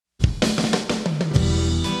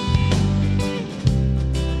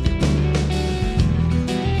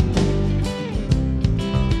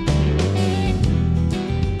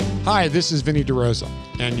Hi, this is Vinny DeRosa,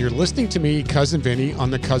 and you're listening to me, Cousin Vinny,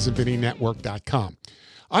 on the CousinVinnyNetwork.com.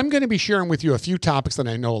 I'm going to be sharing with you a few topics that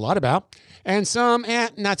I know a lot about, and some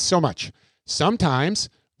not so much. Sometimes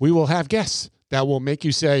we will have guests that will make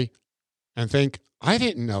you say and think, I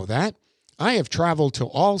didn't know that. I have traveled to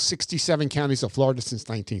all 67 counties of Florida since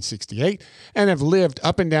 1968 and have lived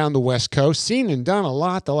up and down the West Coast, seen and done a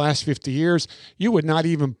lot the last 50 years you would not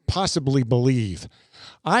even possibly believe.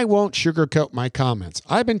 I won't sugarcoat my comments.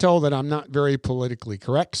 I've been told that I'm not very politically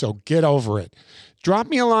correct, so get over it. Drop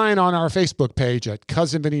me a line on our Facebook page at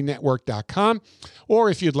CousinVinnyNetwork.com,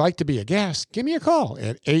 or if you'd like to be a guest, give me a call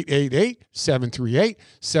at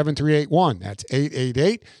 888-738-7381. That's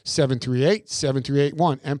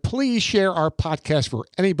 888-738-7381. And please share our podcast for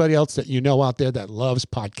anybody else that you know out there that loves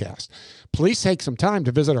podcasts. Please take some time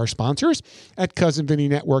to visit our sponsors at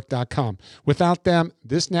CousinVinnyNetwork.com. Without them,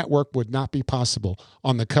 this network would not be possible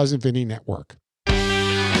on the Cousin Vinny Network.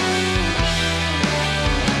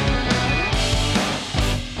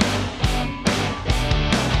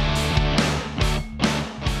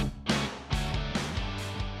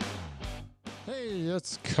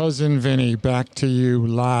 It's Cousin Vinny back to you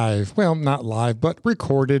live. Well, not live, but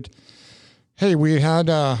recorded. Hey, we had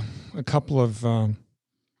a couple of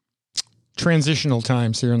transitional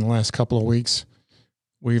times here in the last couple of weeks.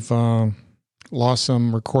 We've lost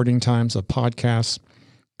some recording times of podcasts,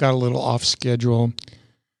 got a little off schedule.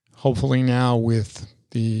 Hopefully now with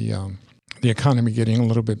the economy getting a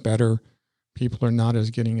little bit better, people are not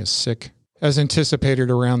getting as sick as anticipated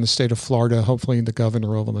around the state of Florida. Hopefully the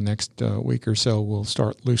governor over the next week or so will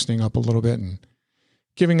start loosening up a little bit and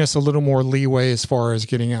giving us a little more leeway as far as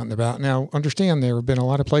getting out and about. Now, understand there have been a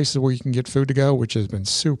lot of places where you can get food to go, which has been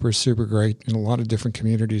super, super great in a lot of different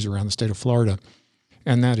communities around the state of Florida.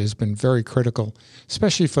 And that has been very critical,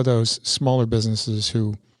 especially for those smaller businesses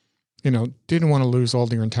who, didn't want to lose all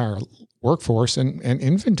their entire workforce and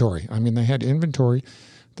inventory. I mean, they had inventory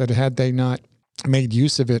that had they not made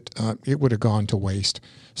use of it, it would have gone to waste.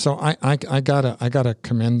 So I gotta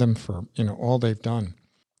commend them for all they've done.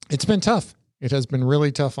 It's been tough. It has been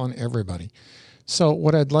really tough on everybody. So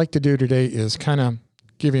what I'd like to do today is kind of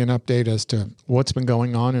give you an update as to what's been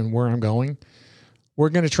going on and where I'm going. We're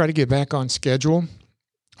going to try to get back on schedule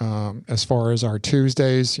as far as our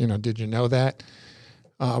Tuesdays. Did you know that?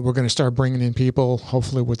 We're going to start bringing in people,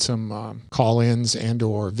 hopefully with some call-ins and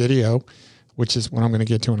or video, which is what I'm going to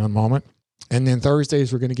get to in a moment. And then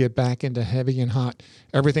Thursdays, we're going to get back into heavy and hot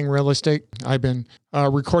everything real estate. I've been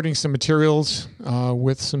recording some materials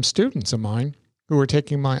with some students of mine who are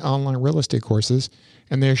taking my online real estate courses,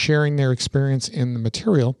 and they're sharing their experience in the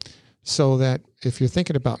material so that if you're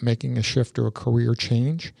thinking about making a shift or a career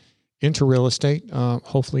change into real estate,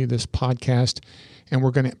 hopefully this podcast, and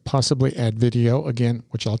we're going to possibly add video again,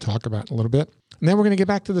 which I'll talk about in a little bit. And then we're going to get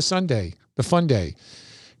back to the Sunday, the fun day.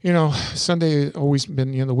 Sunday has always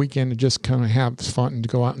been, the weekend to just kind of have fun and to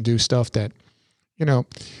go out and do stuff that, you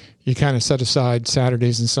kind of set aside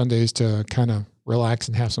Saturdays and Sundays to kind of relax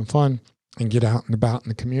and have some fun and get out and about in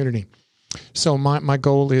the community. So my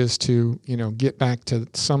goal is to, get back to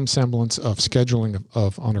some semblance of scheduling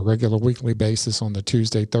of on a regular weekly basis on the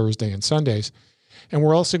Tuesday, Thursday, and Sundays. And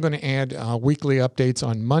we're also going to add weekly updates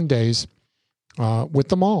on Mondays with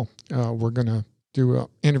the mall. We're going to do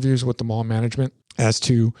interviews with the mall management as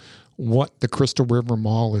to what the Crystal River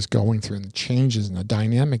Mall is going through and the changes and the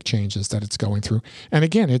dynamic changes that it's going through. And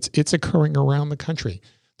again, it's occurring around the country.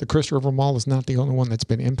 The Crystal River Mall is not the only one that's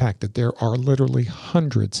been impacted. There are literally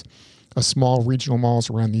hundreds of small regional malls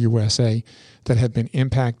around the USA that have been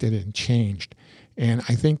impacted and changed. And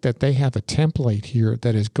I think that they have a template here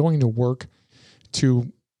that is going to work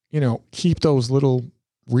to, keep those little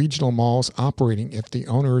regional malls operating if the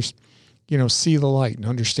owners see the light and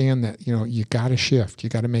understand that, you got to shift, you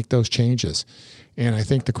got to make those changes. And I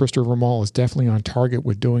think the Crystal River Mall is definitely on target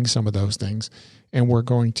with doing some of those things. And we're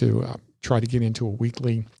going to try to get into a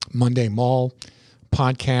weekly Monday Mall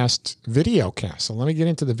podcast video cast. So let me get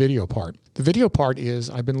into the video part. The video part is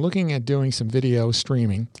I've been looking at doing some video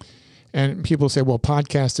streaming, and people say, well,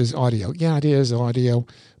 podcast is audio. Yeah, it is audio,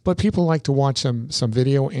 but people like to watch some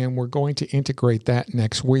video, and we're going to integrate that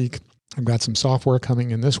next week. I've got some software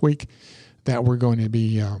coming in this week that we're going to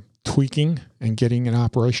be tweaking and getting it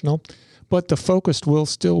operational, but the focus will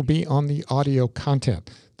still be on the audio content.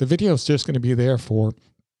 The video is just going to be there for,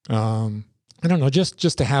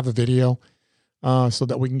 just to have a video so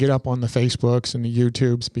that we can get up on the Facebooks and the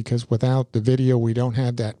YouTubes, because without the video, we don't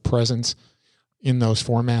have that presence in those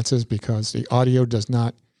formats, because the audio does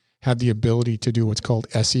not have the ability to do what's called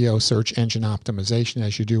SEO, search engine optimization,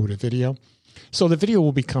 as you do with a video. So the video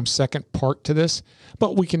will become second part to this,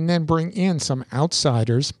 but we can then bring in some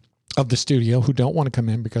outsiders of the studio who don't want to come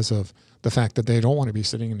in because of the fact that they don't want to be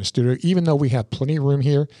sitting in the studio, even though we have plenty of room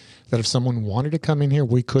here, that if someone wanted to come in here,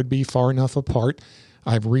 we could be far enough apart.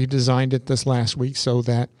 I've redesigned it this last week so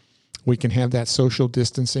that we can have that social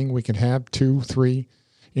distancing. We can have 2, 3,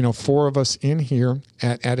 4 of us in here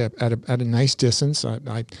at a nice distance.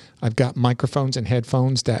 I've got microphones and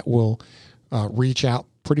headphones that will reach out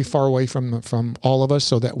pretty far away from all of us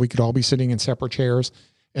so that we could all be sitting in separate chairs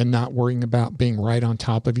and not worrying about being right on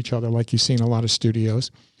top of each other like you see in a lot of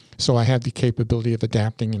studios. So I have the capability of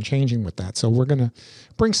adapting and changing with that. So we're going to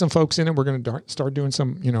bring some folks in and we're going to start doing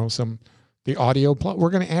the audio.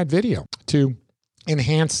 We're going to add video to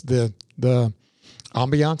enhance the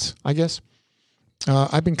ambiance, I guess.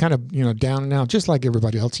 I've been kind of, down and out, just like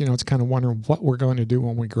everybody else. It's kind of wondering what we're going to do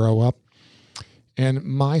when we grow up. And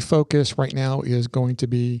my focus right now is going to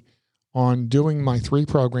be on doing my 3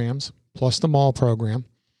 programs plus the mall program.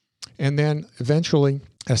 And then eventually,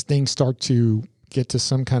 as things start to get to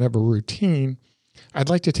some kind of a routine, I'd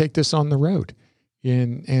like to take this on the road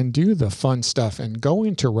and do the fun stuff and go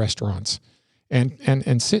into restaurants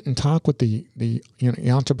and sit and talk with the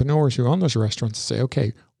entrepreneurs who own those restaurants and say,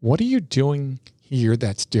 okay, what are you doing here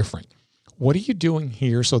that's different? What are you doing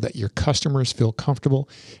here so that your customers feel comfortable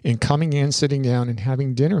in coming in, sitting down, and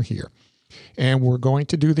having dinner here? And we're going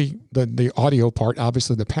to do the audio part,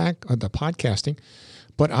 obviously the podcasting,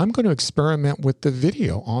 but I'm going to experiment with the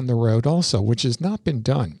video on the road also, which has not been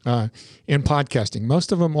done in podcasting.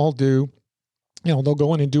 Most of them all do, they'll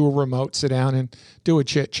go in and do a remote, sit down and do a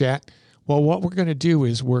chit chat. Well, what we're going to do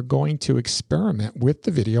is we're going to experiment with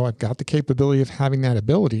the video. I've got the capability of having that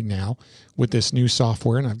ability now with this new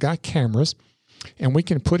software, and I've got cameras, and we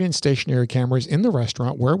can put in stationary cameras in the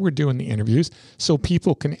restaurant where we're doing the interviews so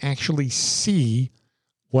people can actually see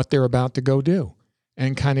what they're about to go do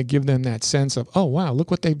and kind of give them that sense of, oh, wow, look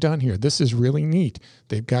what they've done here. This is really neat.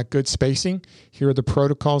 They've got good spacing. Here are the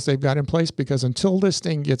protocols they've got in place, because until this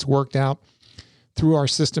thing gets worked out through our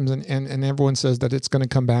systems, and everyone says that it's going to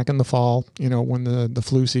come back in the fall, when the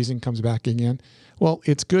flu season comes back again. Well,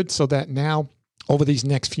 it's good so that now over these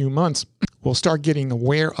next few months, we'll start getting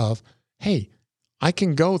aware of, hey, I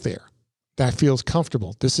can go there. That feels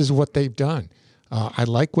comfortable. This is what they've done. I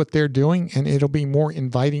like what they're doing, and it'll be more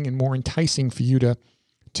inviting and more enticing for you to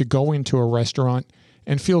go into a restaurant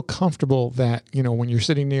and feel comfortable that, when you're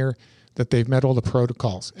sitting there, that they've met all the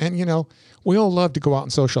protocols. And, we all love to go out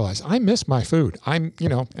and socialize. I miss my food. And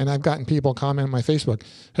I've gotten people comment on my Facebook,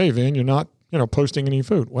 hey, Van, you're not, posting any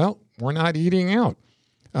food. Well, we're not eating out.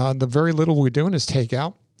 The very little we're doing is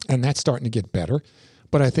takeout, and that's starting to get better.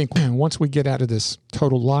 But I think once we get out of this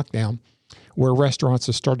total lockdown, where restaurants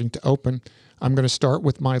are starting to open, I'm going to start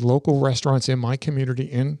with my local restaurants in my community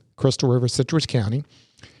in Crystal River, Citrus County.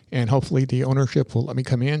 And hopefully the ownership will let me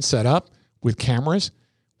come in, set up with cameras,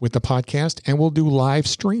 with the podcast, and we'll do live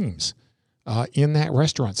streams in that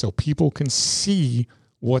restaurant so people can see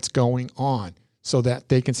what's going on so that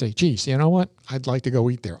they can say, geez, you know what? I'd like to go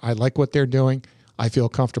eat there. I like what they're doing. I feel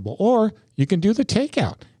comfortable. Or you can do the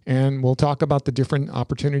takeout, and we'll talk about the different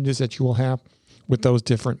opportunities that you will have with those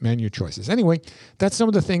different menu choices. Anyway, that's some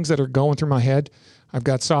of the things that are going through my head. I've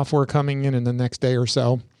got software coming in the next day or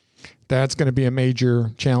so. That's going to be a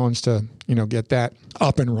major challenge to, get that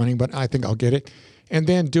up and running, but I think I'll get it. And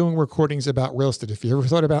then doing recordings about real estate. If you ever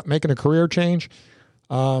thought about making a career change,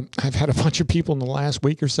 I've had a bunch of people in the last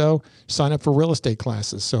week or so sign up for real estate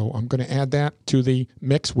classes. So I'm going to add that to the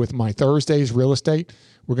mix with my Thursdays real estate.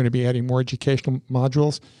 We're going to be adding more educational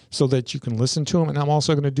modules so that you can listen to them. And I'm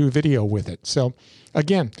also going to do video with it. So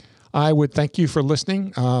again, I would thank you for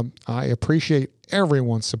listening. I appreciate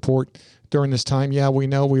everyone's support during this time. Yeah, we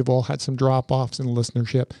know we've all had some drop-offs in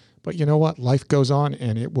listenership. But you know what? Life goes on,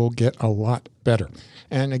 and it will get a lot better.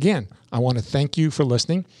 And again, I want to thank you for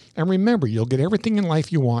listening. And remember, you'll get everything in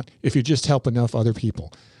life you want if you just help enough other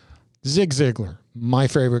people. Zig Ziglar, my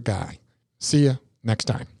favorite guy. See you next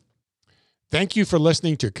time. Thank you for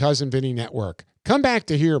listening to Cousin Vinny Network. Come back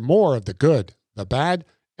to hear more of the good, the bad,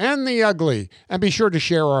 and the ugly. And be sure to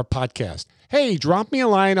share our podcast. Hey, drop me a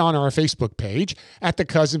line on our Facebook page at the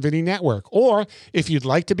Cousin Vinny Network. Or if you'd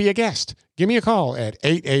like to be a guest, give me a call at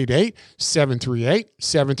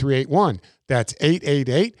 888-738-7381. That's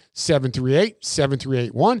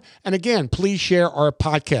 888-738-7381. And again, please share our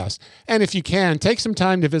podcast. And if you can, take some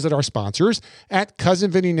time to visit our sponsors at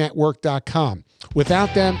CousinVinnyNetwork.com.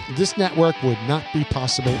 Without them, this network would not be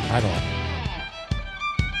possible at all.